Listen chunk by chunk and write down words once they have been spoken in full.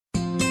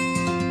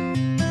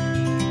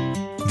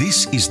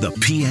This is the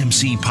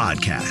PMC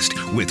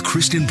Podcast with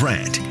Kristen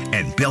Brandt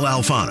and Bill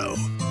Alfano.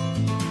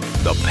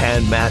 The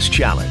Pan Mass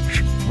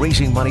Challenge,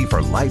 raising money for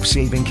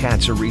life-saving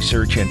cancer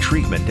research and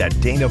treatment at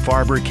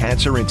Dana-Farber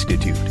Cancer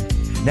Institute.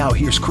 Now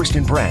here's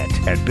Kristen Brandt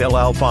and Bill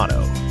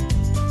Alfano.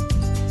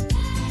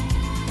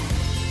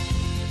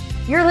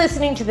 You're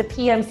listening to the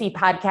PMC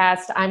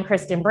Podcast. I'm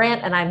Kristen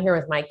Brandt, and I'm here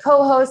with my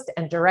co-host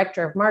and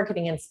Director of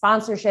Marketing and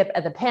Sponsorship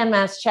at the Pan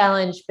Mass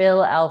Challenge, Bill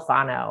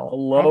Alfano.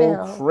 Hello,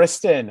 Bill.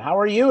 Kristen. How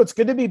are you? It's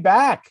good to be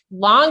back.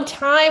 Long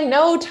time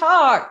no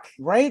talk.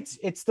 Right?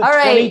 It's the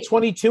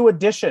 2022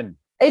 edition.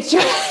 It's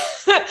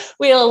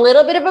we had a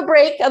little bit of a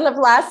break on the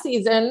last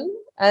season,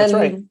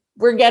 and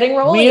we're getting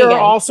rolling We are again.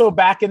 also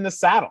back in the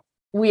saddle.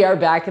 We are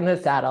back in the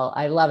saddle.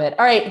 I love it.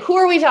 All right. Who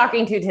are we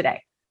talking to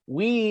today?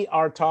 We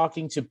are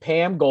talking to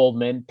Pam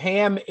Goldman.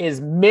 Pam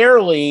is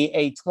merely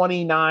a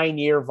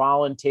 29-year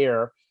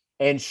volunteer,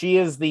 and she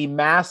is the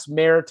Mass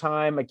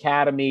Maritime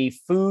Academy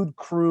food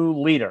crew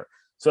leader.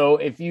 So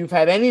if you've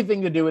had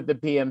anything to do with the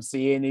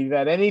PMC and you've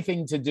had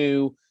anything to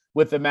do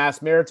with the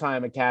Mass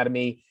Maritime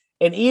Academy,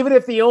 and even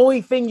if the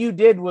only thing you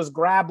did was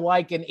grab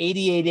like an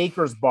 88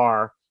 acres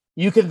bar,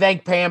 you can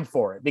thank Pam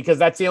for it because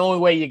that's the only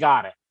way you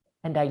got it.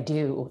 And I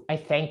do. I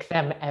thank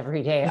them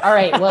every day. All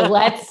right. Well,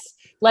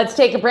 let's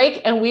take a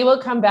break and we will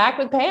come back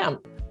with Pam.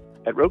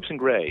 At Ropes and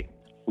Gray,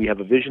 we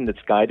have a vision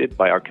that's guided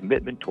by our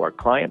commitment to our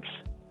clients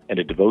and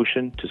a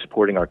devotion to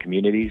supporting our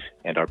communities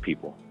and our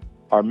people.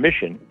 Our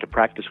mission to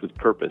practice with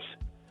purpose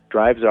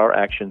drives our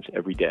actions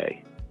every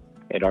day,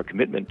 and our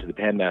commitment to the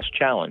Pan Mass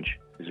Challenge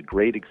is a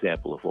great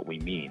example of what we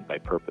mean by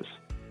purpose.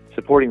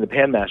 Supporting the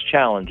Pan Mass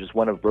Challenge is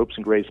one of Ropes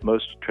and Gray's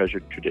most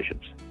treasured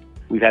traditions.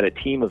 We've had a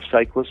team of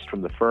cyclists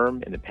from the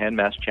firm in the Pan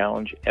Mass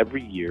Challenge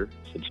every year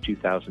since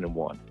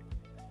 2001.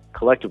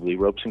 Collectively,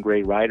 Ropes and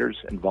Gray riders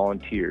and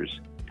volunteers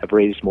have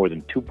raised more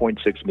than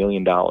 $2.6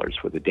 million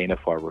for the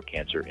Dana-Farber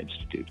Cancer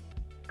Institute.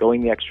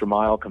 Going the extra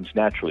mile comes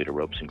naturally to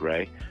Ropes and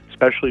Gray,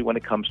 especially when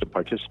it comes to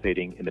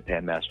participating in the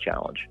Pan Mass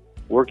Challenge.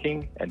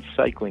 Working and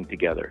cycling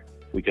together,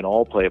 we can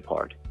all play a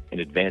part in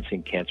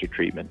advancing cancer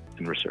treatment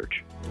and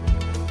research.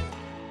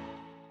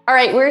 All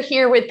right, we're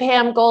here with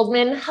Pam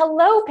Goldman.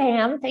 Hello,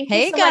 Pam. Thank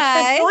you so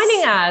much for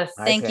joining us.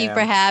 Thank you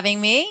for having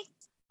me.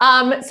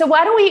 So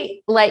why don't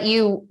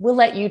we'll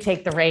let you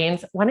take the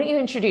reins. Why don't you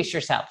introduce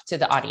yourself to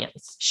the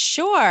audience?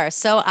 Sure.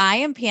 So I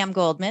am Pam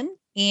Goldman,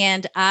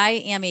 and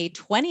I am a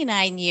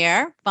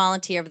 29-year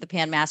volunteer of the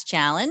Pan Mass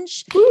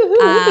Challenge,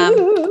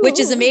 which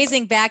is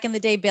amazing. Back in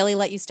the day, Billy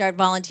let you start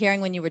volunteering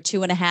when you were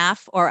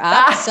 2.5 or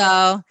up.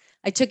 So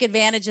I took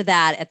advantage of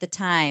that at the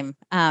time.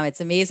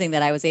 It's amazing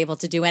that I was able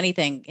to do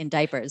anything in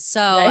diapers.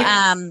 So,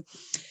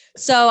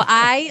 so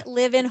I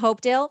live in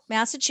Hopedale,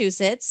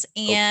 Massachusetts,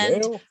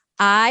 and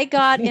I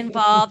got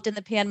involved in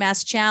the Pan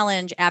Mass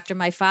Challenge after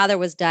my father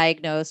was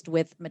diagnosed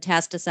with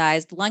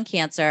metastasized lung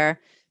cancer,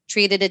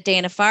 treated at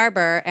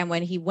Dana-Farber. And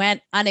when he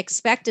went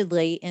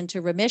unexpectedly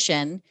into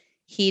remission,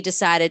 he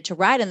decided to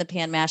ride in the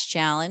Pan Mass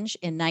Challenge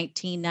in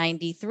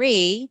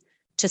 1993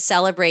 to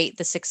celebrate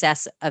the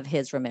success of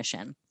his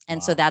remission.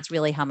 And so that's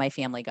really how my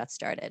family got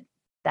started.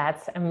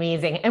 That's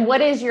amazing. And what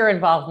is your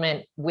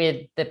involvement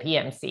with the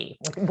PMC?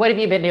 What have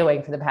you been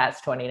doing for the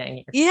past 29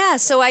 years? Yeah,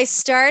 so I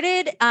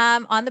started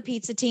on the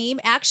pizza team.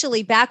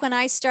 Actually, back when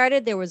I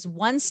started, there was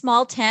one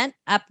small tent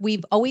up.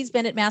 We've always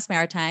been at Mass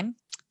Maritime.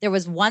 There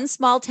was one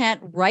small tent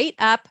right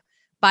up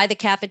by the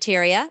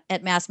cafeteria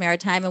at Mass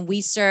Maritime, and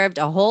we served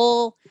a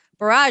whole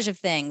barrage of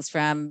things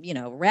from,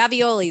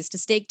 raviolis to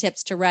steak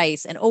tips to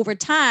rice. And over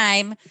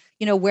time,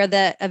 where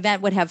the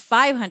event would have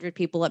 500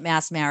 people at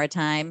Mass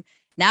Maritime,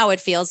 now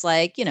it feels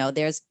like,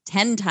 there's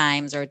 10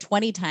 times or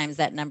 20 times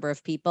that number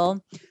of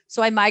people.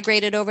 So I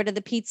migrated over to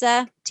the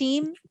pizza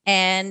team.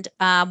 And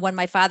when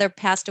my father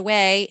passed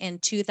away in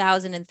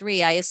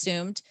 2003, I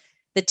assumed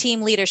the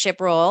team leadership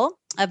role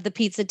of the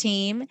pizza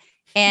team.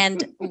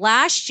 And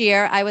last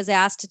year, I was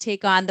asked to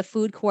take on the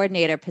food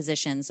coordinator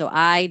position. So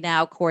I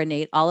now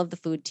coordinate all of the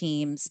food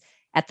teams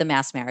at the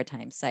Mass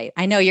Maritime site.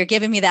 I know you're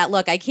giving me that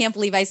look. I can't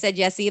believe I said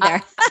yes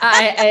either.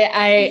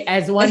 I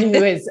as one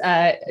who is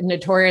a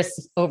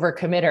notorious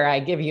overcommitter, I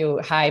give you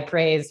high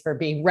praise for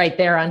being right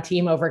there on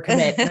team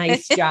overcommit.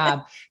 Nice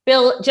job.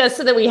 Bill, just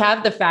so that we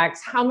have the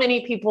facts, how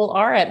many people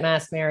are at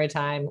Mass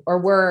Maritime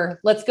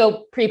let's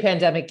go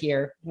pre-pandemic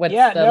year. What's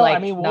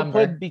we'll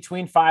number? put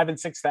between 5,000 and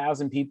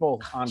 6,000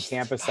 people on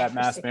campus at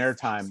Mass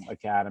Maritime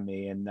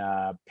Academy. And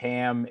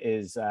Pam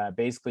is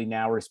basically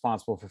now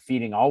responsible for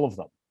feeding all of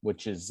them,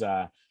 which is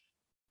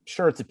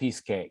sure it's a piece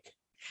of cake.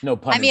 No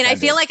pun intended. I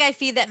feel like I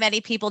feed that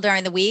many people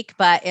during the week,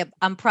 but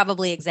I'm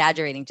probably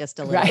exaggerating just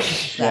a little. Right.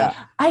 So. Yeah.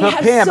 I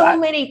have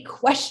many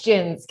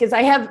questions because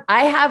I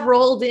have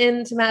rolled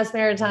into Mass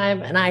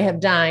Maritime and I have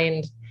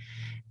dined.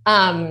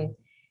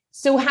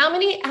 So how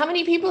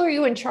many people are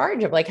you in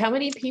charge of? Like how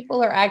many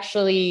people are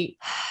actually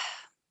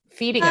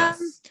feeding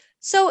us?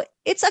 So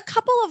it's a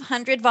couple of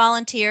hundred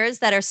volunteers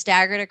that are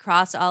staggered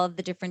across all of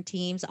the different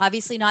teams,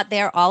 obviously not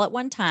there all at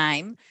one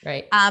time.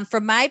 Right.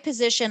 For my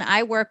position,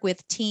 I work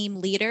with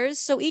team leaders.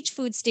 So each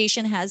food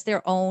station has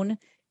their own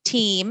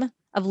team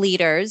of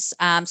leaders.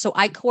 So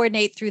I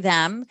coordinate through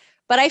them,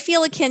 but I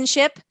feel a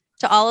kinship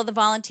to all of the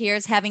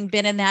volunteers, having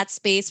been in that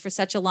space for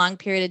such a long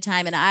period of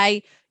time. And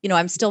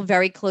I'm still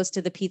very close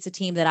to the pizza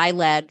team that I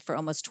led for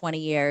almost 20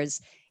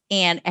 years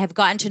and have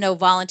gotten to know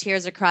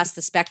volunteers across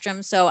the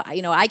spectrum. So,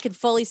 I could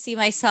fully see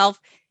myself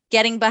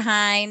getting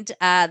behind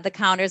the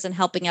counters and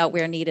helping out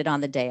where needed on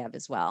the day of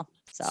as well.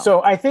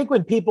 So I think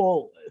when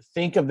people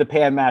think of the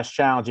Pan Mass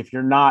Challenge, if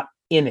you're not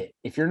in it,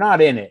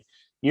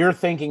 you're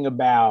thinking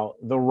about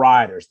the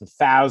riders, the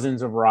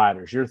thousands of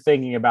riders. You're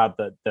thinking about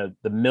the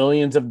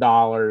millions of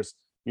dollars.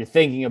 You're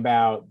thinking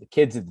about the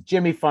kids at the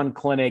Jimmy Fund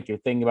Clinic. You're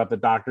thinking about the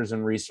doctors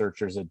and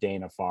researchers at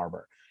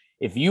Dana-Farber.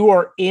 If you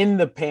are in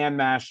the Pan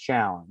Mass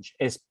Challenge,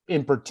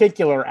 in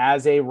particular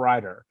as a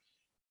rider,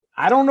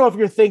 I don't know if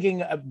you're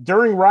thinking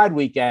during ride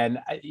weekend,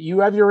 you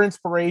have your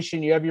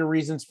inspiration, you have your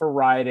reasons for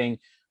riding,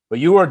 but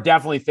you are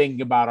definitely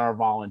thinking about our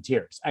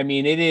volunteers. I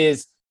mean, it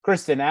is,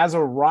 Kristen, as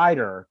a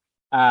rider,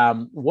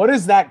 what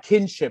is that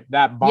kinship,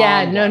 that bond?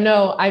 Yeah,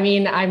 no. I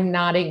mean, I'm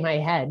nodding my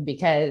head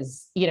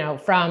because,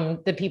 from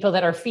the people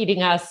that are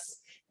feeding us,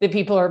 the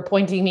people are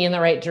pointing me in the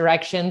right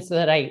direction so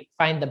that I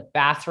find the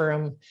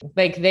bathroom.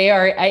 Like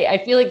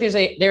I feel like there's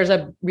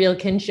a real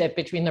kinship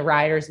between the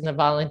riders and the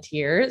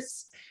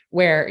volunteers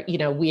where,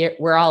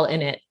 we're all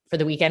in it for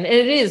the weekend. And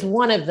it is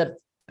one of the,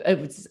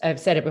 I've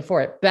said it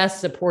before,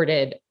 best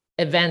supported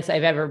events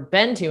I've ever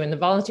been to. And the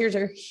volunteers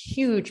are a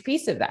huge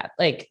piece of that.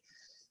 Like,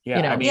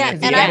 at the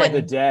end of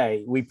the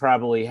day, we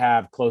probably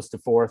have close to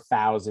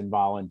 4,000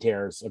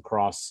 volunteers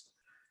across,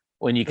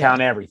 when you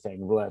count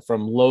everything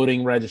from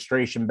loading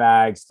registration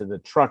bags to the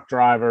truck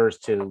drivers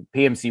to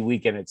PMC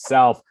weekend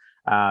itself,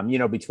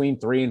 between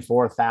 3,000 and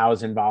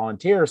 4,000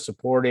 volunteers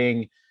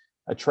supporting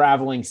a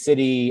traveling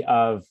city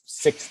of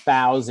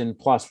 6,000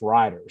 plus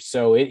riders.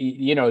 So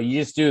you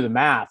just do the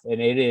math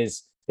and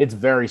it's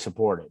very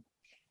supported.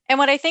 And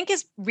what I think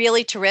is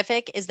really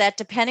terrific is that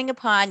depending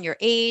upon your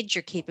age,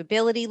 your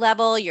capability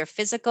level, your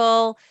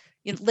physical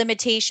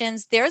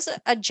limitations, there's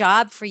a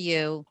job for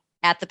you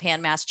at the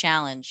Pan Mass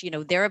Challenge.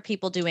 There are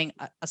people doing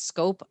a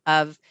scope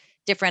of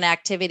different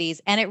activities,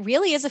 and it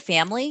really is a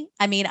family.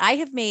 I mean, I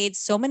have made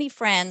so many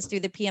friends through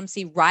the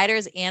PMC,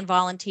 riders and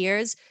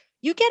volunteers.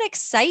 You get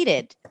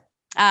excited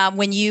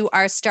when you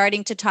are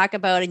starting to talk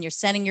about and you're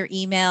sending your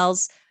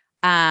emails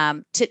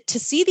to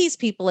see these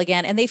people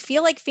again, and they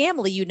feel like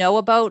family.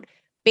 About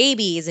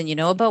babies and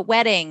about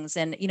weddings,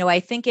 and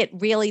I think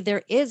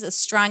there is a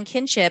strong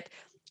kinship.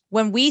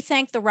 When we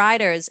thank the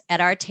riders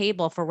at our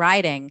table for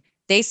riding,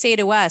 they say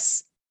to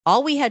us,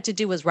 all we had to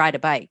do was ride a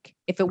bike.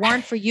 If it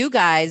weren't for you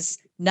guys,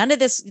 none of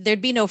this,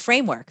 there'd be no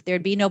framework,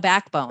 there'd be no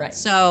backbone. Right.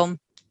 So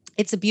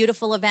it's a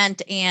beautiful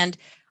event. And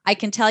I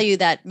can tell you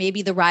that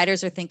maybe the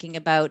riders are thinking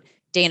about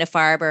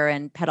Dana-Farber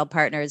and Pedal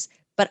Partners,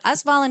 but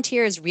us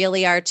volunteers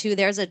really are too.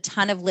 There's a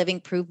ton of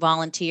Living Proof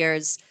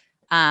volunteers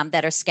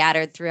that are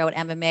scattered throughout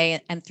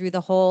MMA and through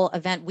the whole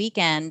event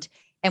weekend.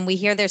 And we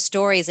hear their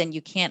stories, and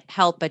you can't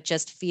help but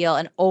just feel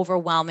an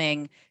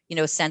overwhelming,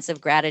 sense of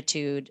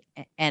gratitude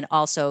and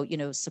also,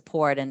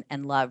 support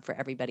and love for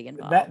everybody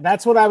involved.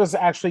 That's what I was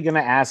actually going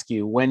to ask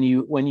you. When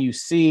you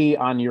see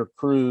on your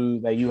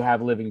crew that you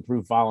have Living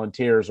Proof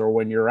volunteers, or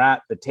when you're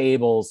at the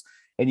tables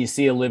and you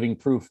see a Living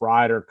Proof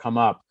rider come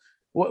up,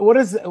 what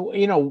is,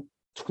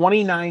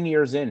 29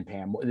 years in,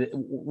 Pam,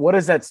 what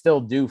does that still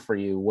do for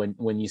you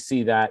when you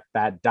see that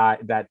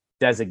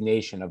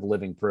designation of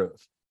Living Proof?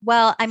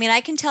 Well, I mean,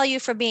 I can tell you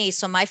for me,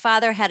 so my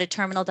father had a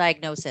terminal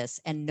diagnosis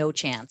and no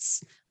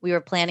chance. We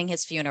were planning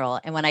his funeral.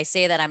 And when I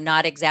say that, I'm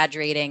not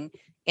exaggerating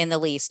in the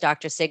least.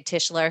 Dr. Sig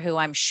Tischler, who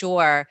I'm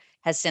sure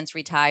has since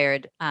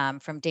retired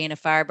from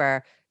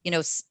Dana-Farber,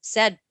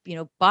 said,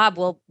 Bob,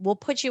 we'll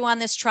put you on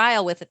this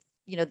trial with,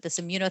 this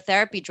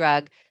immunotherapy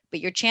drug, but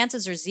your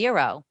chances are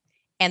zero.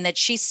 And that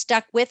she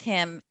stuck with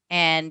him,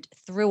 and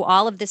through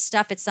all of this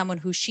stuff, it's someone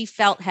who she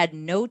felt had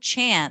no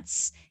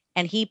chance,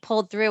 and he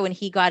pulled through, and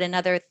he got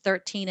another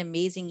 13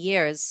 amazing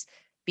years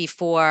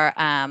before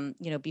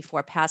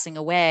passing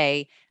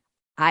away.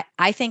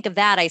 I think of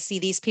that. I see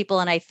these people,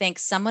 and I think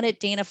someone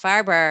at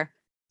Dana-Farber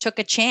took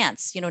a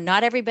chance.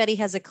 Not everybody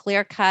has a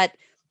clear-cut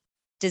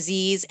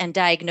disease and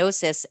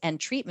diagnosis and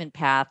treatment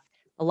path.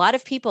 A lot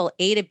of people,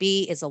 A to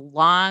B is a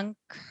long,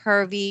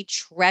 curvy,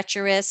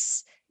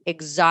 treacherous,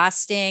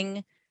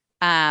 exhausting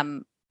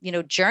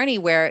journey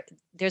where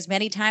there's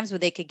many times where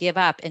they could give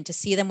up, and to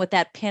see them with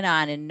that pin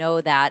on and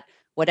know that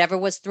whatever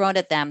was thrown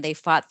at them, they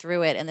fought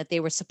through it, and that they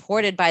were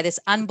supported by this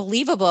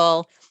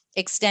unbelievable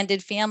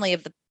extended family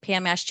of the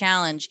Pan Mass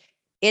Challenge.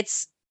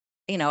 It's,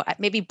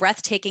 maybe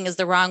breathtaking is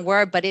the wrong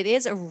word, but it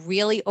is a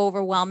really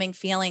overwhelming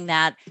feeling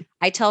that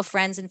I tell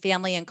friends and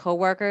family and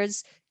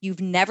coworkers,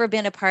 you've never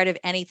been a part of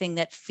anything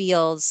that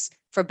feels,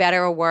 for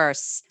better or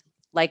worse,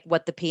 like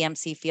what the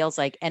PMC feels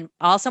like. And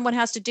all someone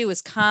has to do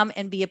is come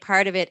and be a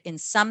part of it in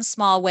some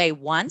small way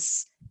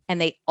once,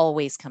 and they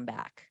always come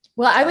back.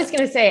 Well, I was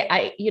going to say,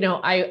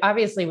 I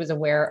obviously was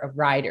aware of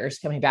riders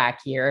coming back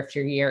year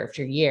after year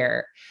after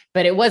year,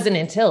 but it wasn't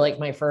until like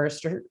my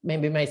first or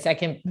maybe my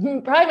second,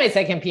 probably my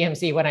second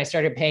PMC when I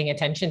started paying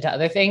attention to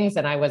other things.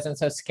 And I wasn't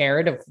so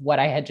scared of what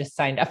I had just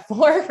signed up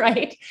for,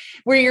 right?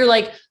 Where you're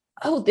like,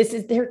 oh, this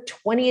is their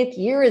 20th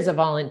year as a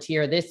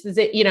volunteer. This is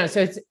it,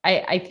 so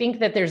I think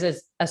that there's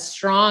a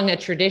strong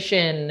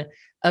tradition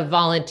of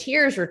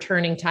volunteers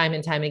returning time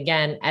and time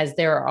again as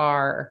there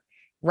are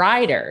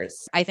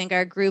riders. I think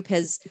our group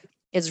is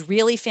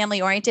really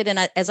family oriented.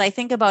 And as I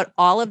think about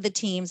all of the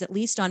teams, at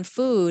least on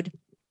food,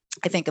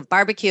 I think of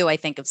barbecue, I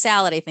think of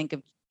salad, I think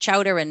of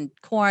chowder and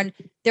corn.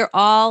 They're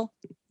all,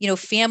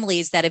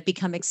 families that have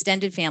become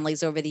extended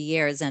families over the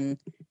years. And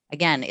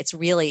again, it's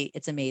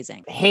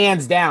amazing.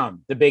 Hands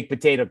down, the baked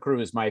potato crew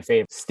is my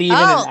favorite. Steven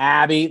and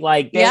Abby,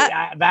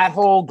 that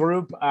whole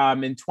group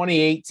in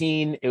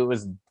 2018, it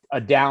was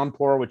a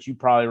downpour, which you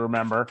probably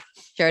remember.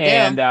 Sure do.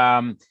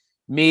 And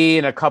me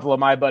and a couple of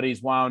my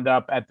buddies wound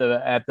up at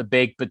the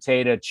baked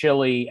potato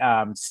chili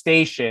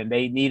station.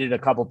 They needed a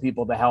couple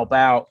people to help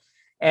out,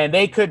 and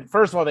they couldn't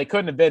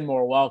have been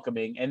more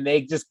welcoming, and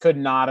they just could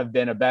not have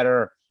been a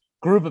better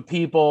group of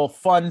people,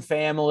 fun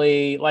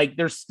family. Like,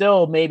 they're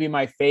still maybe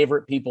my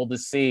favorite people to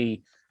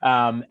see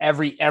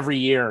every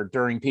year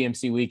during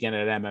PMC weekend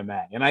at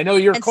MMA. And I know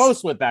you're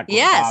close with that group,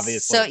 yes.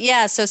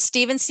 obviously. So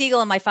Steven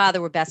Siegel and my father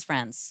were best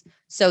friends.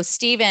 So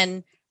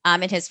Steven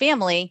and his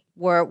family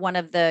were one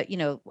of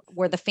the,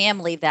 were the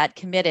family that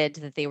committed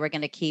that they were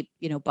going to keep,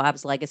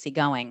 Bob's legacy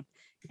going.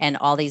 And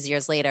all these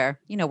years later,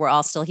 we're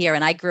all still here.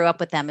 And I grew up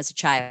with them as a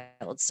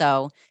child.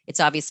 So it's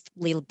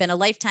obviously been a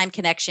lifetime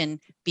connection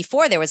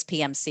before there was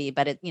PMC.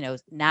 But,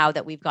 now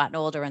that we've gotten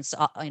older and,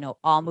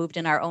 all moved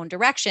in our own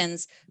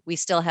directions, we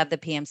still have the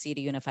PMC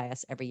to unify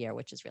us every year,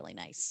 which is really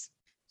nice.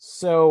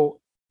 So,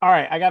 all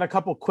right, I got a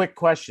couple quick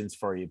questions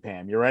for you,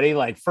 Pam. You ready?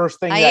 Like,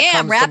 first thing I that am.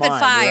 comes Rapid to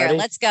mind. fire.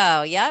 Let's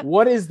go. Yep.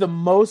 What is the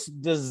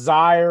most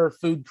desired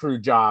food crew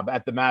job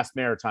at the Mass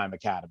Maritime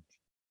Academy?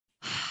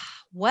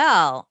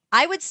 Well,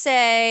 I would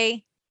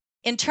say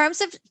in terms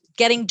of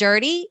getting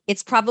dirty,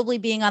 it's probably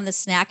being on the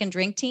snack and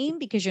drink team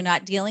because you're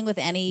not dealing with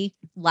any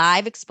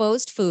live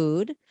exposed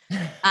food.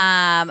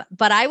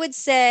 But I would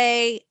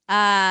say,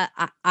 I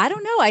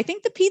don't know. I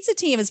think the pizza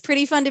team is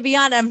pretty fun to be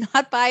on. I'm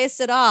not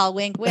biased at all.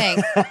 Wink,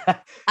 wink.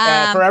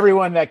 For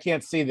everyone that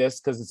can't see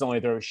this, because it's only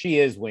there, she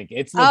is winking.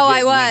 It's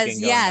I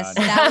was. Yes,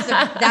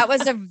 that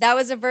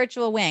was a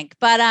virtual wink.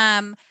 But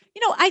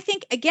I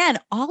think again,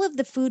 all of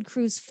the food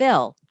crews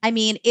fill. I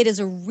mean, it is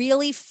a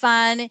really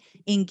fun,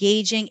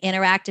 engaging,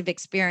 interactive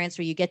experience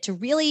where you get to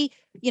really,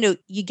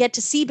 you get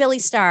to see Billy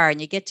Starr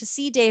and you get to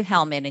see Dave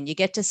Hellman and you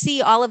get to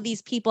see all of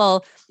these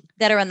people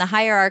that are in the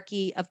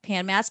hierarchy of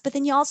PanMass, but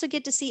then you also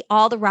get to see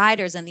all the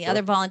riders and the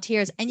other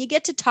volunteers, and you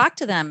get to talk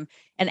to them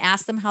and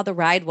ask them how the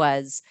ride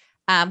was.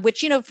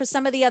 Which, for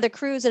some of the other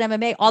crews at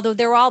MMA, although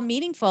they're all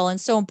meaningful and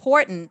so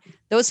important,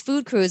 those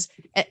food crews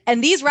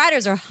and these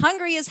riders are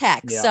hungry as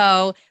heck. Yeah.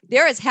 So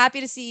they're as happy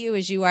to see you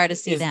as you are to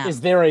see them.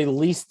 Is there a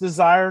least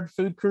desired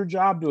food crew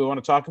job? Do we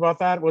want to talk about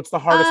that? What's the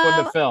hardest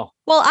one to fill?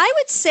 Well, I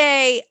would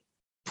say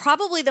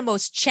probably the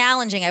most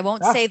challenging. I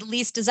won't say the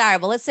least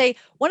desirable. Let's say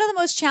one of the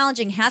most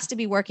challenging has to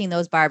be working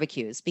those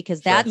barbecues because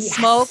that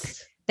smoke,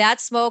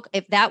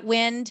 if that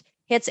wind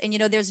hits, and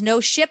there's no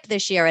ship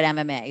this year at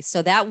MMA,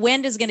 so that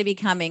wind is going to be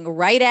coming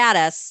right at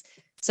us.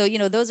 So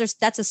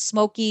that's a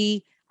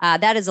smoky.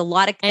 That is a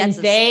lot of. And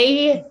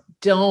they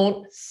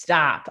don't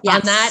stop.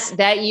 Yes. On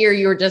that year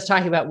you were just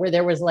talking about, where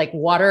there was like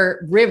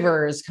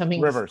rivers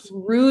coming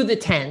through the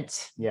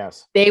tent.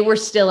 Yes, they were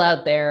still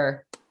out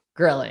there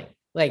grilling.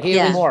 Like it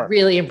was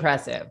really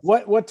impressive.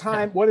 What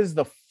time? What is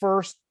the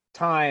first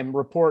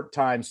report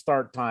time,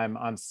 start time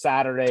on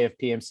Saturday of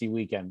PMC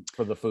weekend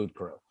for the food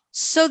crew?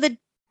 So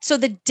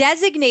the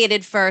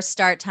designated first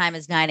start time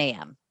is 9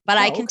 a.m. But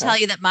I can tell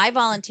you that my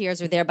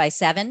volunteers are there by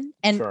 7.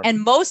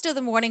 And most of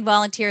the morning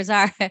volunteers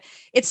are.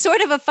 It's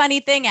sort of a funny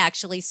thing,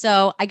 actually.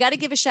 So I got to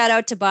give a shout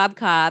out to Bob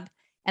Cobb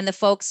and the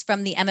folks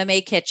from the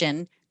MMA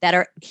kitchen that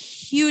are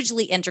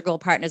hugely integral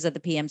partners of the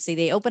PMC.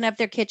 They open up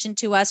their kitchen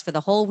to us for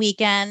the whole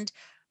weekend.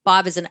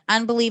 Bob is an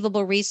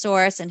unbelievable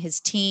resource and his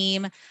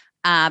team.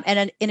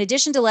 And in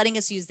addition to letting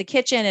us use the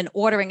kitchen and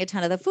ordering a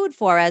ton of the food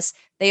for us,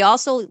 they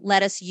also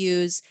let us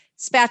use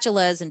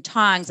spatulas and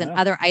tongs and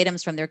other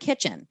items from their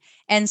kitchen.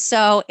 And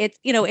so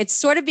it's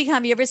sort of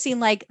become, you ever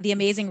seen like The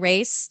Amazing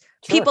Race?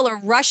 Sure. People are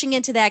rushing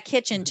into that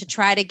kitchen to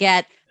try to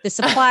get the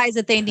supplies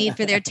that they need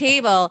for their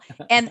table.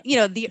 And,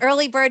 the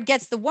early bird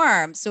gets the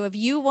worm. So if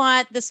you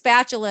want the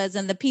spatulas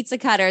and the pizza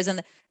cutters,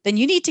 then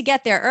you need to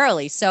get there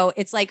early. So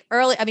it's like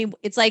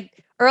it's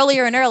like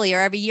earlier and earlier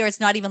every year. It's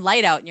not even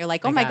light out. And you're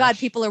like, oh my God,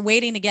 people are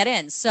waiting to get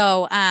in.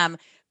 So,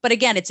 but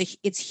again,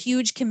 it's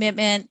huge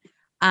commitment.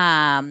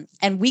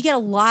 And we get a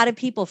lot of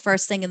people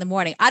first thing in the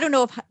morning. I don't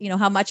know if,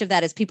 how much of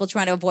that is people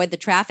trying to avoid the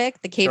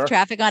cave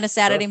traffic on a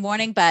Saturday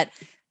morning, but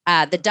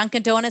the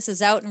Dunkin' Donuts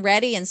is out and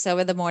ready. And so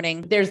are the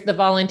morning. There's the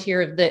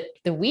volunteer of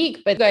the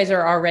week, but you guys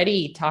are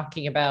already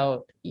talking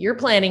about, you're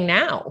planning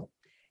now.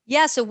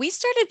 Yeah. So we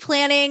started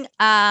planning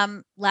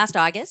last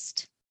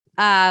August.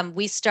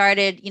 we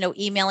started,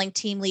 emailing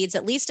team leads,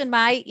 at least in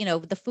my,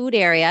 the food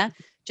area,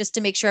 just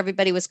to make sure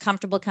everybody was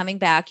comfortable coming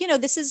back.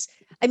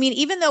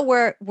 Even though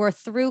we're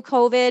through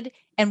COVID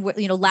and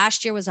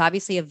last year was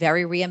obviously a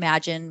very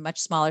reimagined, much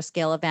smaller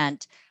scale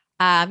event.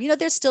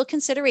 There's still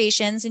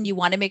considerations, and you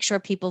want to make sure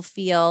people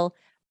feel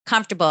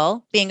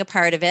comfortable being a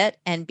part of it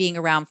and being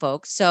around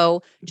folks.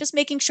 So just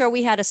making sure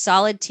we had a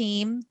solid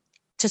team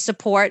to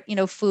support,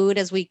 food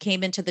as we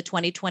came into the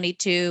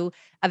 2022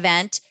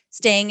 event,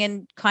 staying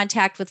in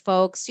contact with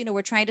folks.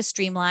 We're trying to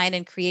streamline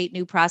and create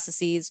new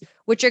processes,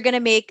 which are going to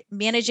make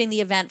managing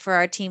the event for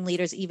our team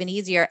leaders even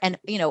easier and,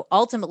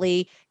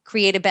 ultimately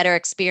create a better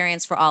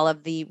experience for all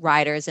of the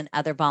riders and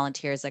other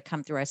volunteers that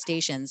come through our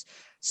stations.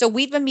 So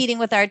we've been meeting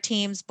with our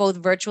teams both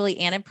virtually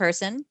and in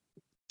person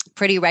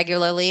pretty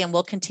regularly, and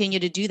we'll continue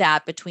to do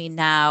that between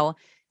now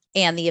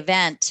and the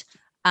event.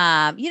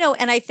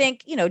 And I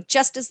think,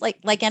 just as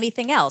like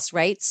anything else,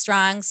 right?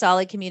 Strong,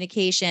 solid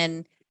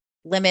communication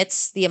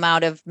limits the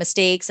amount of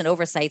mistakes and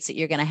oversights that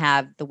you're going to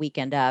have the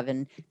weekend of.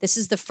 And this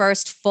is the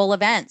first full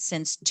event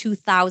since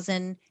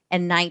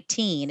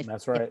 2019.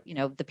 That's right.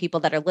 If, the people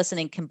that are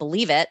listening can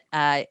believe it.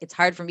 It's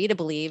hard for me to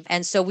believe.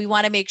 And so we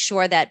want to make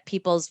sure that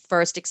people's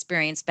first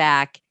experience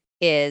back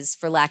is,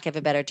 for lack of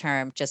a better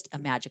term, just a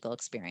magical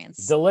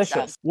experience.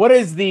 Delicious. So, what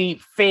is the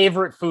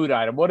favorite food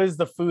item? What is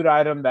the food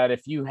item that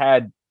if you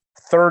had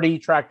 30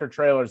 tractor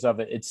trailers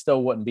of it, it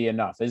still wouldn't be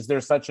enough? Is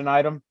there such an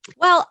item?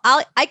 Well,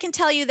 I can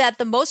tell you that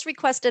the most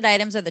requested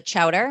items are the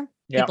chowder.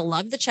 Yep. People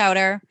love the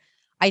chowder.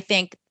 I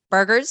think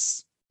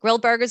burgers,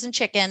 grilled burgers and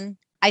chicken.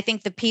 I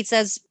think the pizza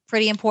is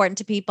pretty important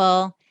to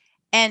people.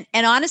 And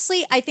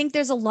honestly, I think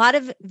there's a lot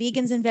of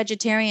vegans and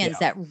vegetarians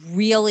that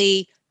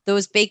really,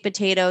 those baked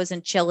potatoes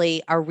and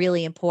chili are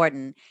really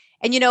important.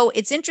 And,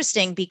 it's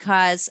interesting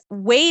because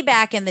way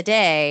back in the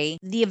day,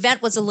 the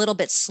event was a little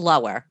bit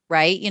slower,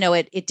 right?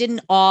 It didn't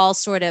all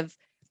sort of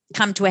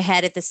come to a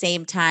head at the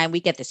same time.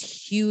 We get this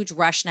huge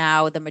rush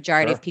now, the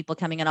majority of people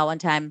coming in all one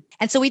time.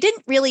 And so we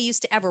didn't really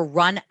used to ever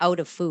run out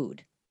of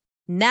food.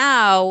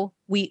 Now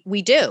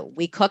we do.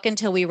 We cook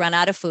until we run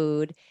out of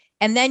food.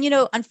 And then,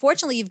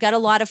 unfortunately, you've got a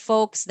lot of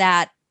folks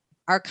that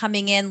are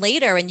coming in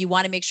later and you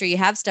want to make sure you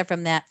have stuff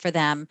from that for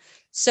them.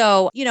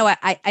 So,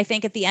 I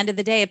think at the end of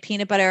the day, a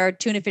peanut butter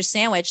tuna fish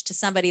sandwich to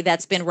somebody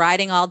that's been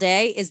riding all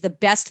day is the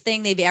best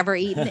thing they've ever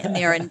eaten in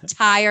their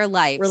entire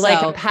life. We're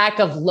like a pack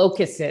of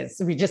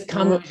locusts. We just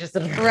come,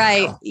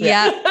 right.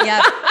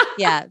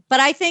 Yeah.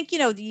 But I think,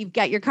 you've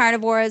got your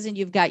carnivores and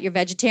you've got your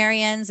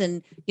vegetarians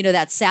and,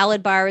 that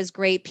salad bar is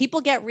great. People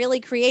get really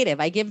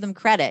creative. I give them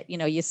credit.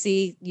 You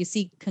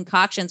see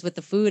concoctions with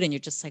the food and you're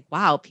just like,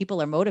 wow,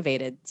 people are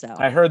motivated. So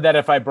I heard that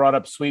if I brought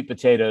up sweet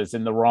potatoes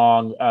in the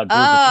wrong group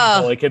of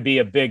people, it could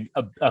be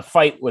a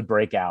fight would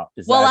break out.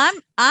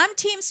 I'm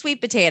team sweet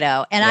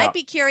potato, and I'd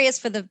be curious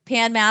for the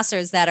Pan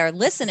Masters that are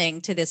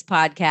listening to this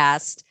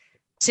podcast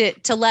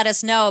to let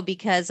us know,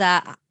 because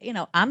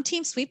I'm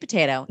team sweet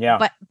potato.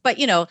 Yeah. But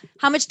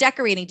how much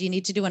decorating do you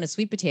need to do on a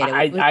sweet potato?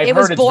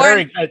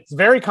 It's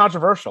very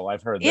controversial.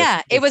 I've heard.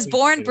 Yeah, it was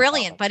born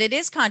brilliant, but it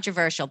is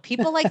controversial.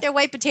 People like their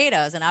white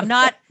potatoes, and I'm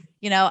not.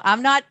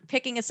 I'm not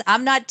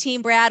I'm not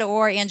team Brad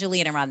or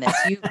Angelina on this.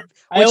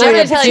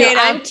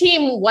 I'm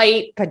team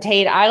white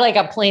potato. I like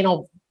a plain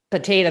old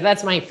potato.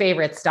 That's my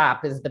favorite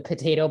stop, is the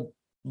potato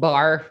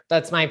bar.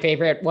 That's my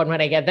favorite one when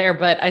I get there,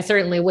 but I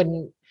certainly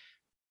wouldn't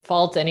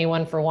fault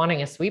anyone for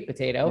wanting a sweet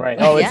potato. Right.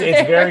 Oh, it's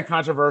very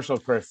controversial,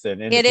 Kristen.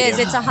 It is.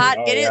 It's a hot,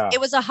 it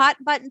was a hot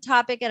button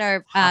topic at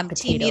our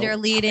team leader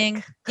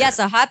meeting. Yes.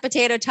 A hot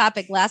potato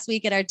topic last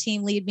week at our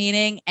team lead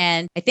meeting.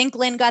 And I think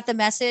Lynn got the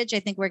message. I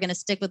think we're going to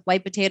stick with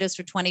white potatoes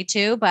for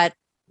 22, but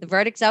the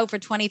verdict's out for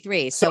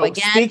 23. So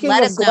again,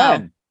 let us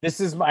know.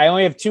 I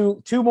only have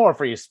two more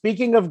for you.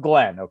 Speaking of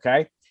Glenn.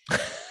 Okay.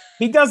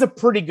 He does a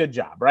pretty good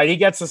job, right? He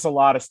gets us a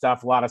lot of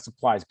stuff, a lot of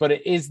supplies, but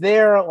is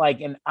there like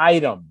an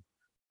item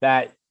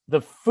that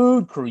the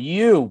food crew,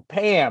 you,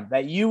 Pam,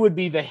 that you would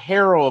be the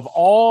hero of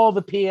all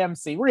the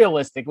PMC?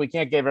 Realistic, we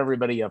can't give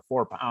everybody a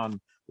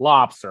 4-pound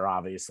lobster,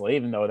 obviously,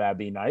 even though that'd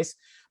be nice.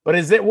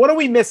 But what are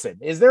we missing?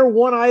 Is there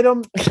one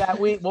item that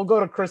we'll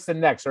go to Kristen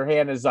next? Her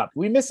hand is up. Are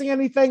we missing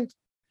anything?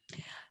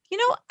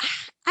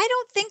 I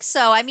don't think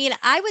so. I mean,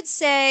 I would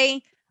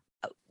say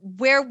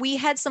where we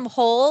had some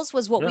holes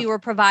was what we were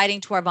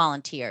providing to our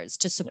volunteers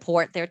to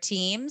support their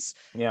teams.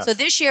 Yeah. So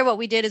this year, what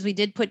we did is we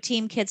did put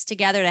team kits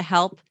together to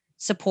help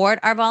support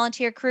our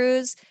volunteer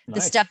crews,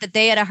 the stuff that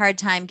they had a hard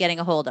time getting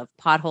a hold of: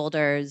 pot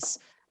holders,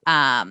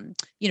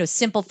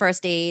 simple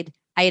first aid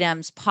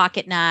items,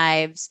 pocket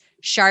knives,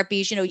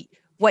 Sharpies.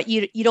 What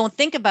you don't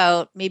think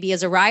about maybe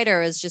as a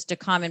rider, as just a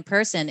common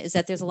person, is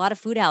that there's a lot of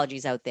food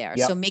allergies out there.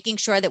 Yep. So making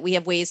sure that we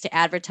have ways to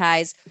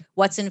advertise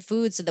what's in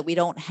food so that we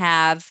don't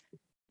have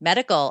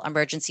medical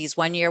emergencies.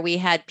 One year we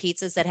had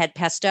pizzas that had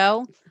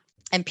pesto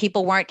and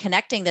people weren't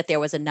connecting that there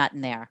was a nut in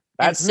there.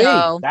 That's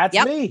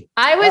me.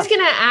 I was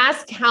going to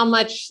ask how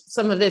much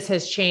some of this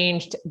has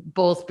changed,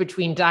 both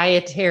between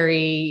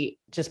dietary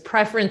just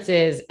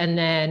preferences and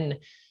then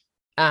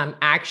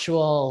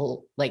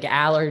actual like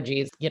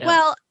allergies.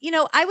 Well,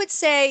 I would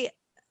say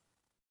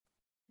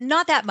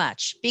Not that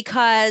much,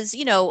 because,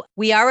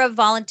 we are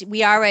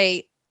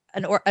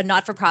a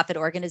not-for-profit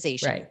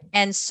organization. Right.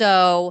 And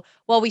so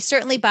while we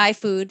certainly buy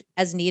food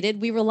as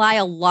needed, we rely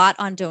a lot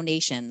on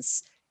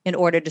donations in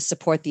order to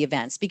support the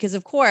events, because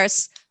of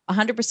course,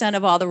 100%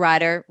 of all the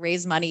rider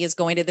raised money is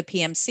going to the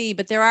PMC,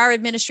 but there are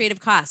administrative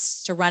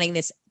costs to running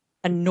this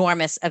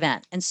enormous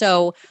event. And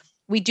so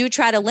we do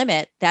try to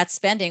limit that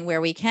spending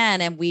where we can.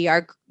 And we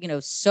are,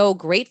 so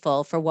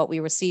grateful for what we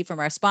receive from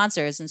our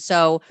sponsors. And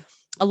so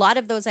a lot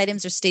of those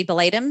items are staple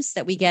items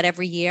that we get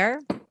every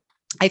year.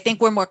 I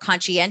think we're more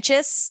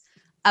conscientious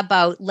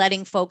about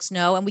letting folks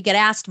know, and we get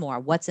asked more,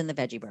 what's in the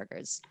veggie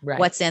burgers? Right.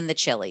 What's in the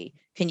chili?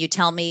 Can you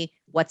tell me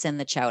what's in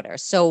the chowder?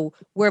 So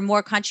we're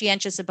more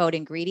conscientious about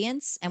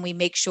ingredients, and we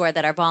make sure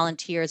that our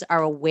volunteers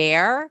are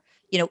aware,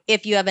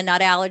 if you have a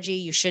nut allergy,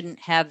 you shouldn't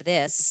have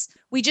this.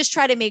 We just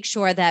try to make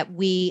sure that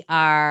we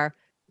are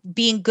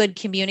being good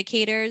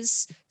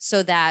communicators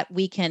so that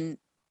we can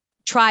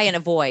try and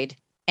avoid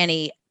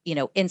any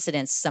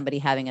incidents, somebody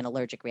having an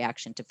allergic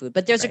reaction to food.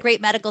 But there's a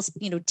great medical,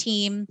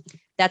 team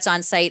that's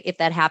on site if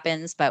that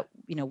happens. But,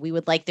 we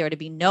would like there to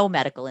be no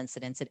medical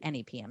incidents at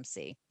any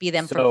PMC, be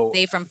them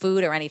from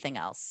food or anything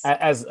else.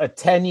 As a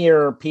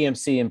 10-year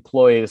PMC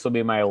employee, this will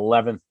be my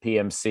 11th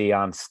PMC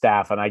on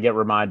staff. And I get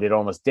reminded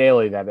almost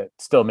daily that it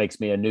still makes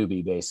me a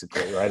newbie,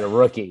 basically, right? A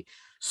rookie.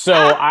 So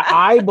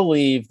I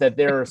believe that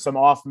there are some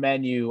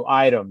off-menu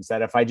items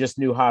that if I just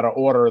knew how to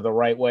order the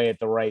right way at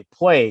the right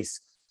place,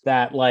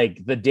 that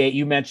like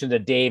you mentioned a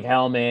Dave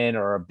Hellman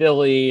or a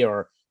Billy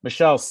or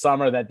Michelle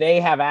Summer, that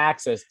they have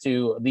access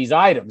to these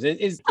items.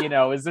 Is there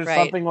Right.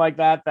 something like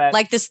that?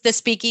 Like the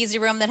speakeasy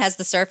room that has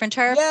the surf and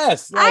turf?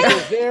 Yes.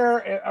 Like,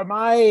 am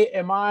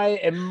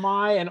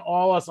I and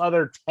all us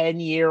other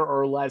 10-year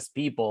or less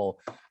people,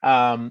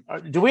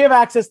 do we have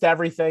access to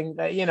everything?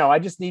 I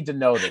just need to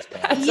know this.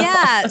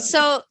 Yeah.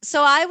 So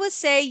I would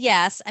say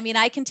yes. I mean,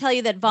 I can tell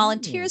you that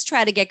volunteers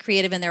try to get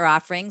creative in their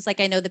offerings. Like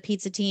I know the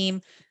pizza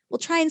team will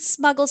try and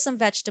smuggle some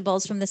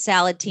vegetables from the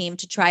salad team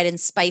to try and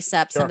spice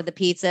up some of the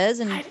pizzas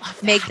and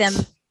make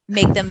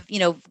them,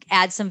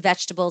 add some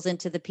vegetables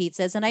into the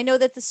pizzas. And I know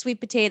that the sweet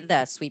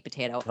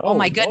potato. Oh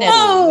my goodness.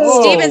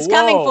 Steven's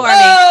coming for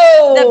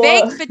me. The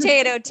baked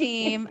potato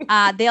team,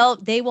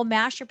 they will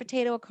mash your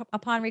potato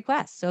upon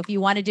request. So if you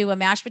want to do a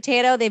mashed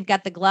potato, they've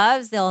got the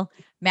gloves, they'll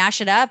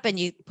mash it up and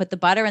you put the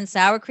butter and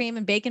sour cream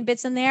and bacon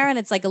bits in there. And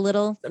it's like a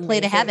little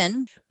plate of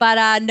heaven,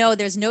 but no,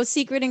 there's no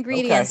secret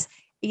ingredients. Okay.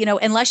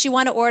 Unless you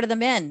want to order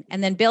them in,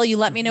 and then Bill, you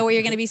let me know where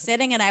you're going to be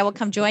sitting, and I will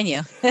come join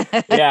you.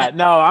 Yeah,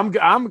 no,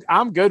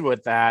 I'm good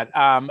with that.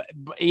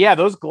 Yeah,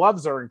 those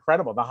gloves are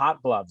incredible. The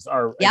hot gloves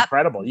are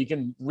incredible. You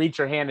can reach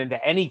your hand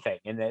into anything,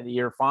 and then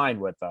you're fine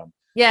with them.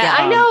 Yeah,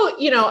 I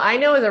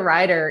know as a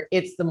rider,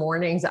 it's the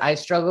mornings I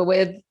struggle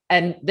with.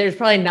 And there's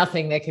probably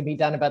nothing that can be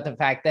done about the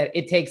fact that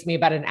it takes me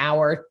about an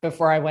hour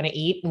before I want to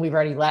eat and we've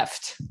already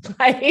left.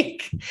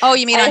 Oh,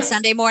 you mean on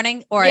Sunday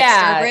morning or at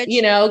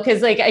Sturbridge?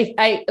 Cause like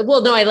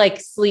I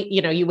like sleep,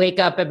 you wake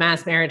up at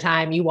Mass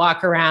Maritime, you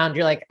walk around,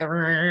 you're like,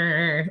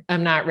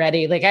 I'm not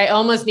ready. Like I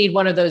almost need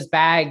one of those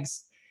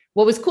bags.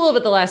 What was cool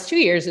about the last 2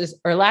 years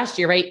last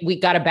year, right?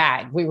 We got a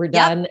bag, we were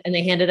done and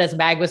they handed us a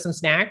bag with some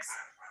snacks.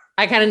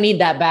 I kind of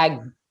need that bag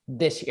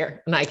this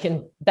year, and I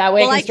can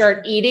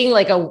start eating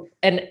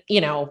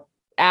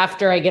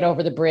after I get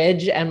over the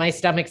bridge and my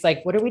stomach's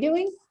like, what are we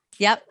doing?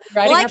 Yep.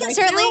 Well,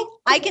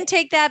 I can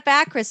take that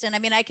back, Kristen. I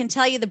mean, I can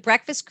tell you the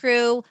breakfast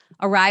crew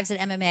arrives at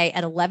MMA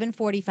at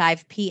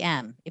 11:45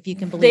 p.m. if you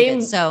can believe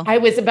it. So I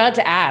was about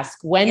to ask,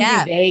 when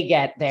do they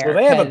get there? Well,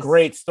 they have a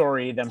great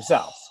story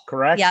themselves,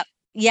 correct? Yep.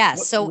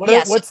 Yes.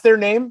 What's their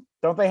name?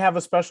 Don't they have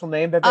a special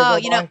name that they go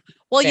by?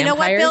 Well, you know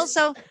what, Bill?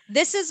 So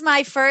this is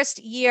my first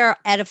year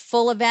at a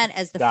full event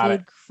as the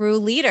food crew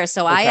leader.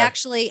 So I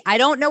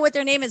don't know what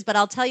their name is, but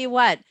I'll tell you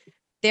what,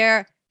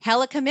 they're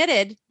hella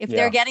committed if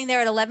they're getting there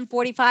at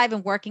 11:45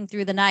 and working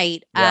through the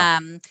night. Yeah.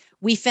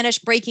 We finish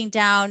breaking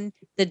down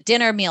the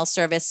dinner meal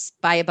service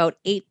by about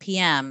 8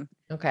 p.m.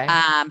 Okay.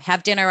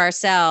 Have dinner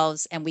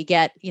ourselves, and we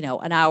get,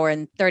 an hour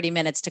and 30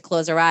 minutes to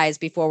close our eyes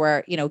before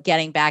we're,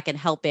 getting back and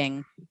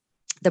helping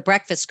the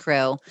breakfast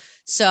crew.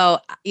 So,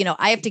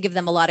 I have to give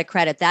them a lot of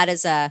credit. That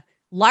is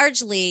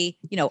largely,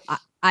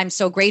 I'm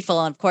so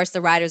grateful. And of course the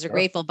riders are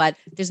grateful, but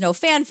there's no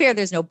fanfare.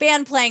 There's no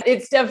band playing.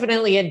 It's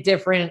definitely and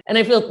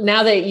I feel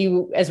now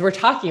that as we're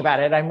talking about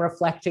it, I'm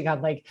reflecting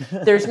on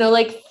there's no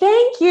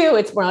thank you.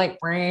 It's more like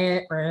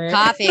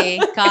coffee.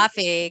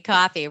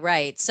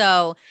 Right.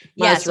 So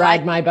must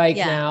ride my bike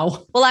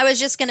now. Well, I was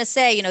just going to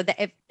say,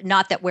 that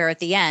not that we're at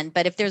the end,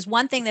 but if there's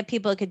one thing that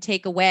people could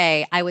take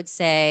away, I would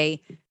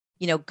say,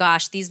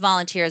 gosh, these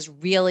volunteers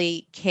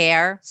really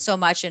care so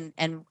much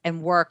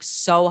and work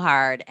so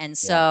hard. And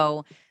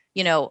so,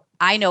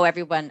 I know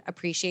everyone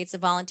appreciates the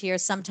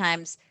volunteers.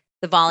 Sometimes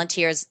the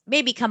volunteers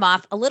maybe come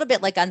off a little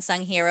bit like unsung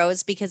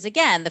heroes because,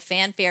 again, the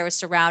fanfare is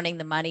surrounding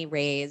the money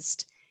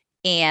raised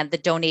and the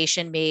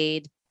donation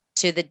made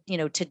to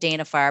to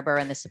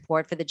Dana-Farber and the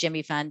support for the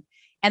Jimmy Fund.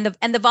 And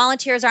the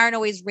volunteers aren't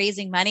always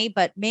raising money,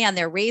 but man,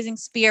 they're raising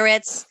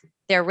spirits.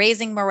 they're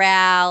raising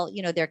morale,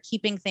 they're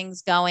keeping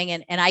things going.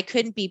 And I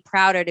couldn't be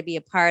prouder to be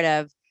a part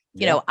of,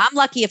 I'm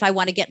lucky if I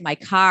want to get in my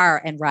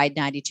car and ride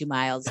 92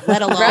 miles,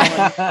 let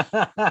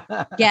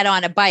alone get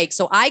on a bike.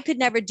 So I could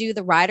never do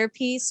the rider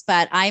piece,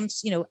 but I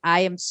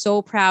am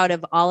so proud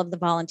of all of the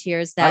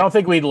volunteers that I don't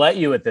think we'd let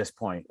you at this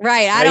point.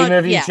 Right.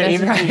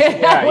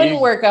 That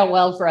wouldn't work out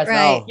well for us.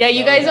 Right. No. Yeah.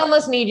 You guys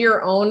almost need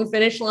your own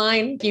finish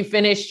line. You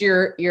finished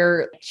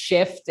your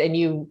shift and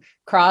you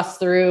cross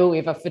through. We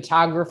have a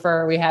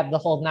photographer. We have the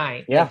whole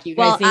nine. Yeah. Like you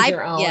guys need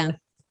your own. Yeah.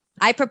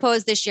 I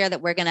propose this year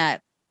that we're going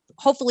to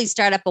hopefully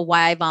start up a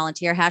Why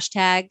Volunteer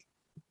hashtag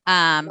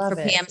for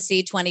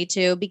PMC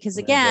 22, because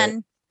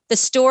again, the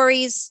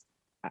stories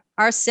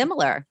are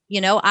similar.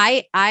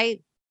 I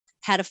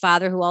had a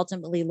father who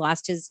ultimately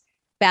lost his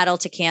battle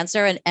to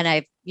cancer, and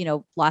I've,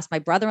 lost my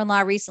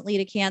brother-in-law recently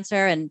to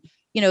cancer. And,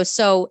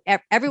 so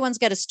everyone's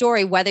got a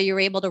story, whether you're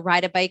able to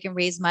ride a bike and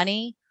raise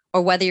money,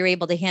 or whether you're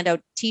able to hand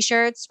out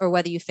t-shirts, or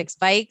whether you fix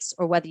bikes,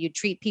 or whether you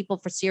treat people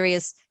for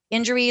serious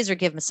injuries, or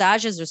give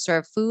massages, or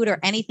serve food, or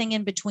anything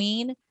in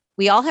between.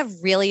 We all have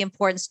really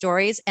important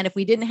stories. And if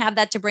we didn't have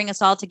that to bring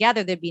us all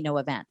together, there'd be no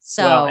event.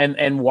 So, and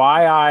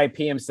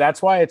YIPMC,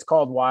 that's why it's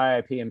called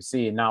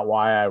YIPMC and not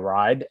Why I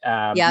Ride.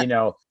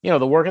 The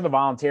work of the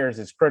volunteers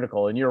is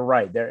critical. And you're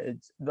right.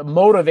 It's the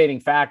motivating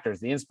factors,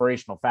 the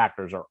inspirational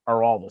factors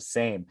are all the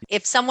same.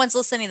 If someone's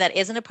listening that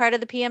isn't a part of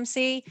the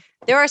PMC,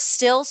 there are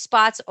still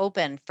spots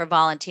open for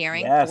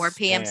volunteering for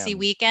PMC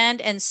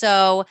weekend. And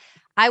so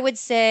I would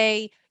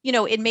say,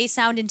 it may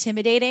sound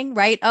intimidating,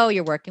 right? Oh,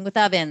 you're working with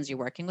ovens, you're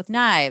working with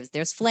knives,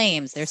 there's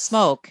flames, there's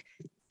smoke,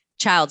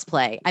 child's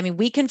play. I mean,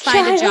 we can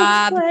find a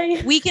job.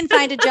 We can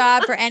find a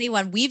job for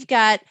anyone.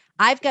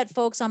 I've got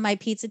folks on my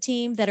pizza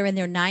team that are in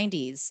their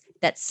 90s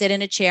that sit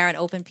in a chair and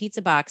open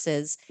pizza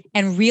boxes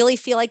and really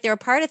feel like they're a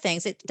part of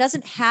things. It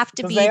doesn't have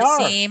to be the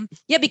same.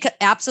 Yeah,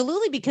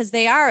 because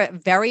they are a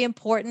very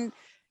important,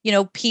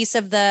 piece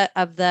of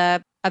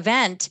the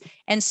event.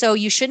 And so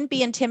you shouldn't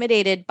be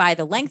intimidated by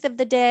the length of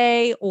the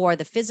day or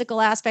the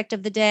physical aspect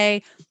of the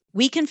day.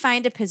 We can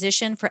find a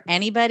position for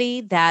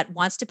anybody that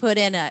wants to put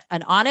in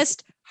an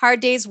honest, hard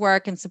day's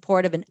work in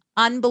support of an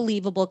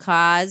unbelievable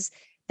cause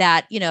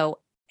that,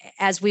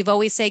 as we've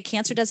always said,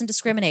 cancer doesn't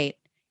discriminate.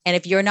 And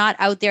if you're not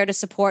out there to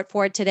support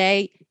for it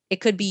today,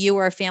 it could be you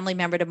or a family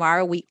member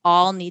tomorrow. We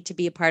all need to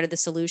be a part of the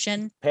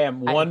solution.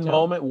 Pam,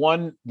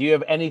 do you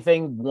have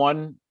anything,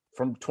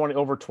 from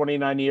over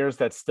 29 years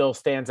that still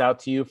stands out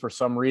to you for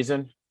some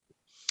reason?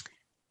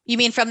 You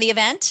mean from the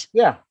event?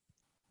 Yeah.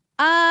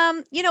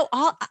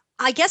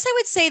 I guess I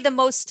would say the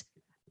most,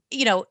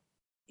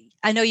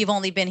 I know you've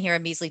only been here a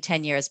measly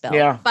 10 years, Bill.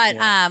 Yeah. But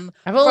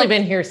I've only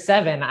been here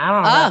 7. I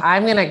don't know.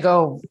 I'm going to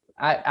go.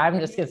 I'm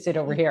just going to sit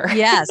over here.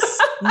 Yes.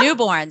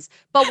 Newborns.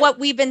 But what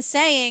we've been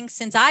saying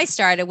since I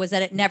started was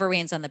that it never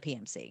rains on the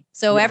PMC.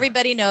 So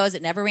everybody knows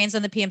it never rains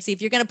on the PMC.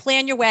 If you're going to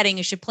plan your wedding,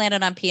 you should plan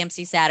it on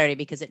PMC Saturday,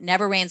 because it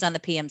never rains on the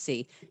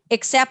PMC,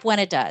 except when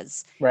it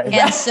does. Right.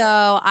 And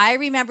so I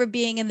remember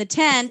being in the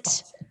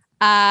tent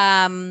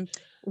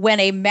when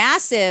a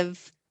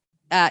massive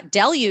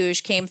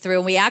deluge came through,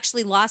 and we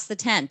actually lost the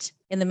tent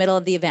in the middle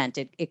of the event.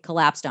 It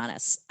collapsed on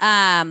us.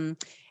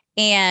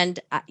 And,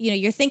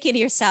 you're thinking to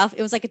yourself,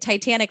 it was like a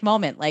Titanic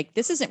moment. Like,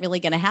 this isn't really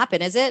going to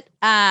happen, is it?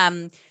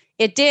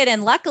 It did.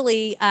 And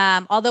luckily,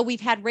 although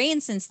we've had rain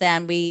since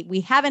then,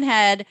 we haven't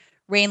had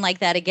rain like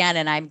that again.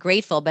 And I'm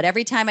grateful. But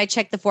every time I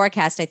check the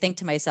forecast, I think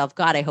to myself,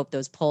 God, I hope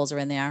those poles are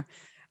in there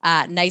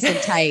nice and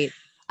tight.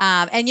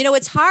 And,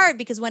 it's hard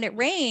because when it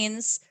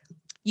rains,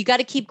 you got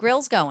to keep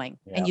grills going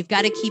and you've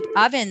got to keep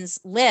ovens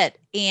lit.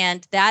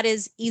 And that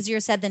is easier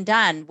said than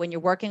done when you're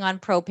working on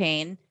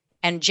propane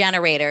and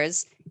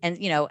generators. And,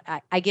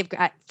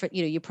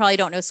 you probably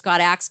don't know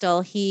Scott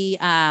Axtell. He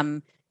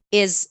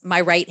is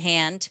my right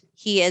hand.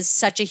 He is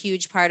such a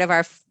huge part of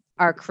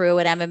our crew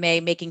at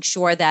MMA, making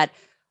sure that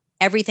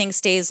everything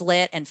stays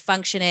lit and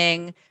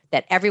functioning,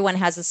 that everyone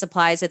has the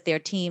supplies at their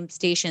team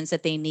stations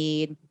that they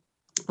need.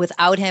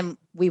 Without him,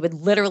 we would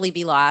literally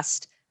be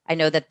lost. I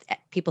know that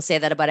people say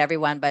that about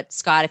everyone, but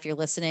Scott, if you're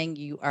listening,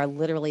 you are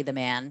literally the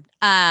man.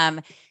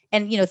 And,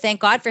 thank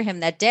God for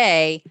him that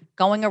day,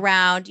 going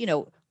around,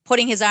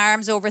 putting his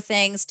arms over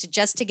things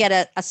to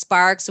get a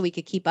spark so we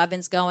could keep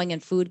ovens going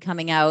and food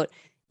coming out.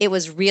 It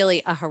was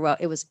really a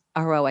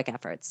heroic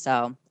effort.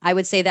 So I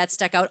would say that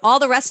stuck out. All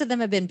the rest of them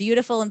have been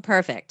beautiful and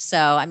perfect.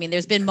 So,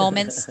 there's been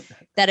moments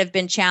that have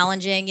been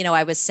challenging.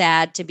 I was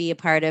sad to be a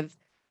part of,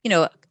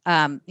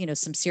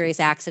 some serious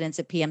accidents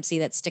at PMC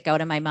that stick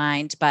out in my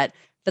mind. But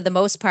for the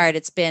most part,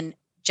 it's been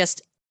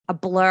just a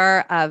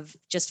blur of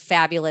just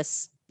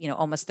fabulous,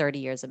 almost 30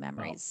 years of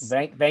memories.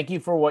 Well, thank you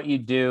for what you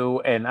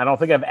do. And I don't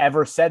think I've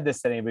ever said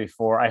this to anybody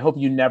before. I hope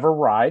you never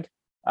ride.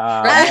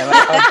 And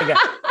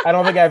I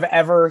don't think I've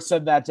ever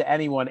said that to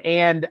anyone.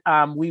 And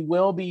we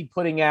will be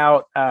putting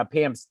out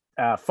Pam's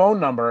phone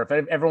number. If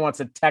everyone wants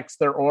to text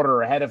their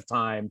order ahead of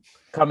time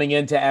coming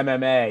into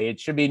MMA, it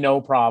should be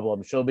no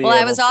problem. She'll be. Well,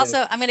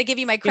 I'm going to give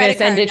you my credit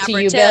card number to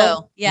you, too.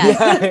 Bill?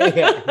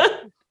 Yeah.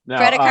 No,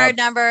 credit card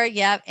number.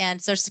 Yep.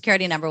 And social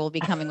security number will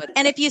be coming with.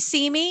 And if you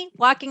see me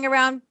walking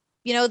around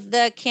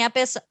the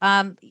campus,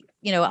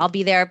 I'll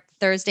be there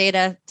Thursday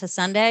to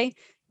Sunday.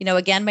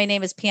 Again, my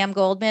name is Pam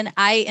Goldman.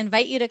 I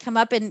invite you to come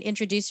up and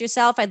introduce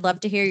yourself. I'd love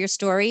to hear your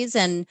stories,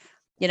 and,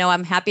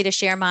 I'm happy to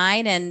share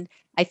mine. And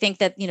I think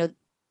that,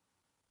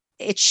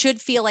 it should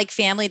feel like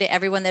family to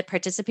everyone that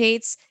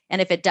participates.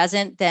 And if it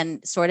doesn't,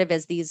 then sort of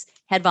as these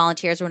head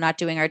volunteers, we're not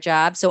doing our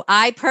job. So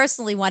I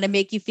personally want to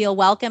make you feel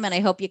welcome, and I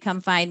hope you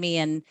come find me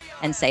and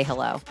say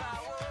hello.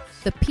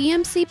 The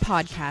PMC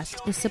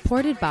podcast is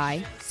supported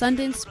by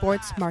Sundance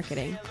Sports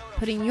Marketing,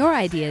 putting your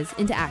ideas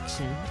into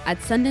action at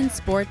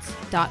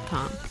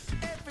sundancesports.com.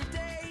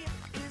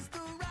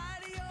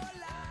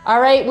 All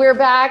right, we're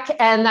back,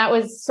 and that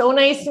was so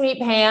nice to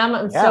meet Pam.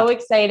 I'm so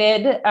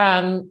excited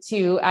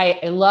I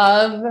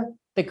love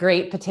the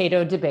Great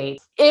Potato Debate.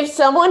 If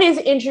someone is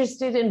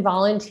interested in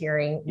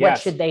volunteering, what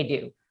should they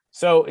do?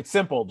 So it's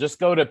simple. Just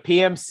go to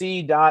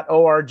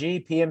pmc.org,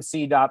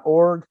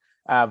 pmc.org.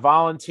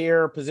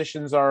 Volunteer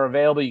positions are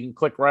available. You can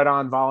click right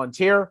on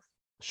volunteer,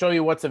 show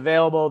you what's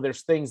available.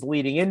 There's things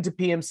leading into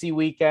PMC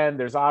weekend.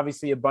 There's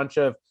obviously a bunch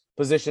of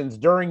positions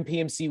during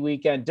PMC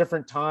weekend,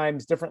 different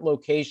times, different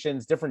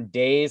locations, different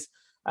days.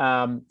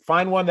 Find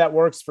one that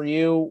works for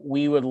you.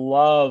 We would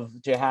love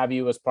to have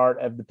you as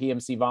part of the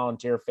PMC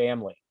volunteer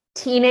family.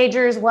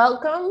 Teenagers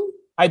welcome?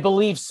 I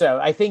believe so.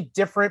 I think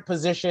different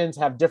positions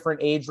have different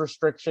age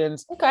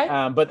restrictions. Okay.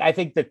 But I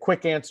think the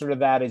quick answer to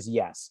that is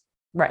yes.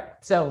 Right.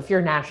 So if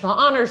you're National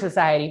Honor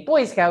Society,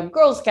 Boy Scout,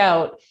 Girl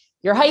Scout,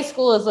 your high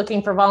school is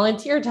looking for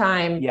volunteer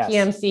time,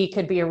 PMC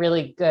could be a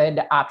really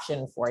good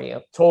option for you.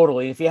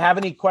 Totally. If you have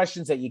any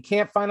questions that you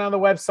can't find on the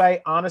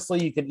website,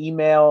 honestly, you can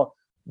email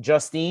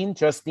Justine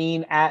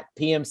at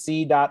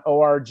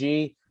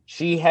pmc.org.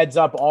 She heads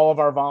up all of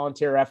our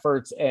volunteer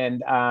efforts,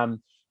 and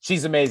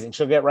she's amazing.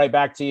 She'll get right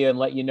back to you and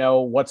let you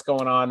know what's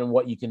going on and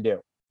what you can do.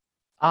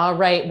 All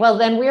right. Well,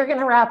 then we're going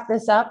to wrap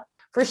this up.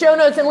 For show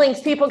notes and links,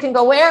 people can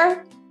go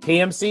where?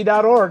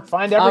 pmc.org.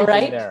 Find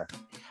everything there.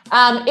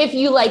 If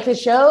you like the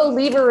show,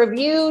 leave a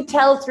review,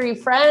 tell 3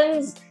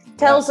 friends,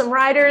 tell some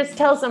riders,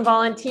 tell some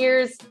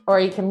volunteers, or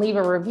you can leave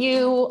a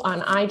review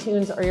on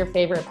iTunes or your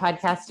favorite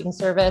podcasting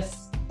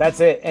service. That's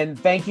it. And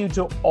thank you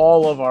to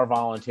all of our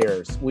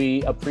volunteers.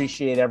 We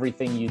appreciate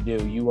everything you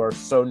do. You are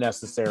so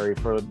necessary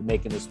for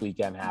making this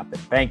weekend happen.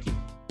 Thank you.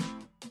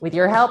 With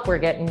your help, we're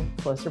getting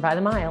closer by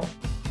the mile.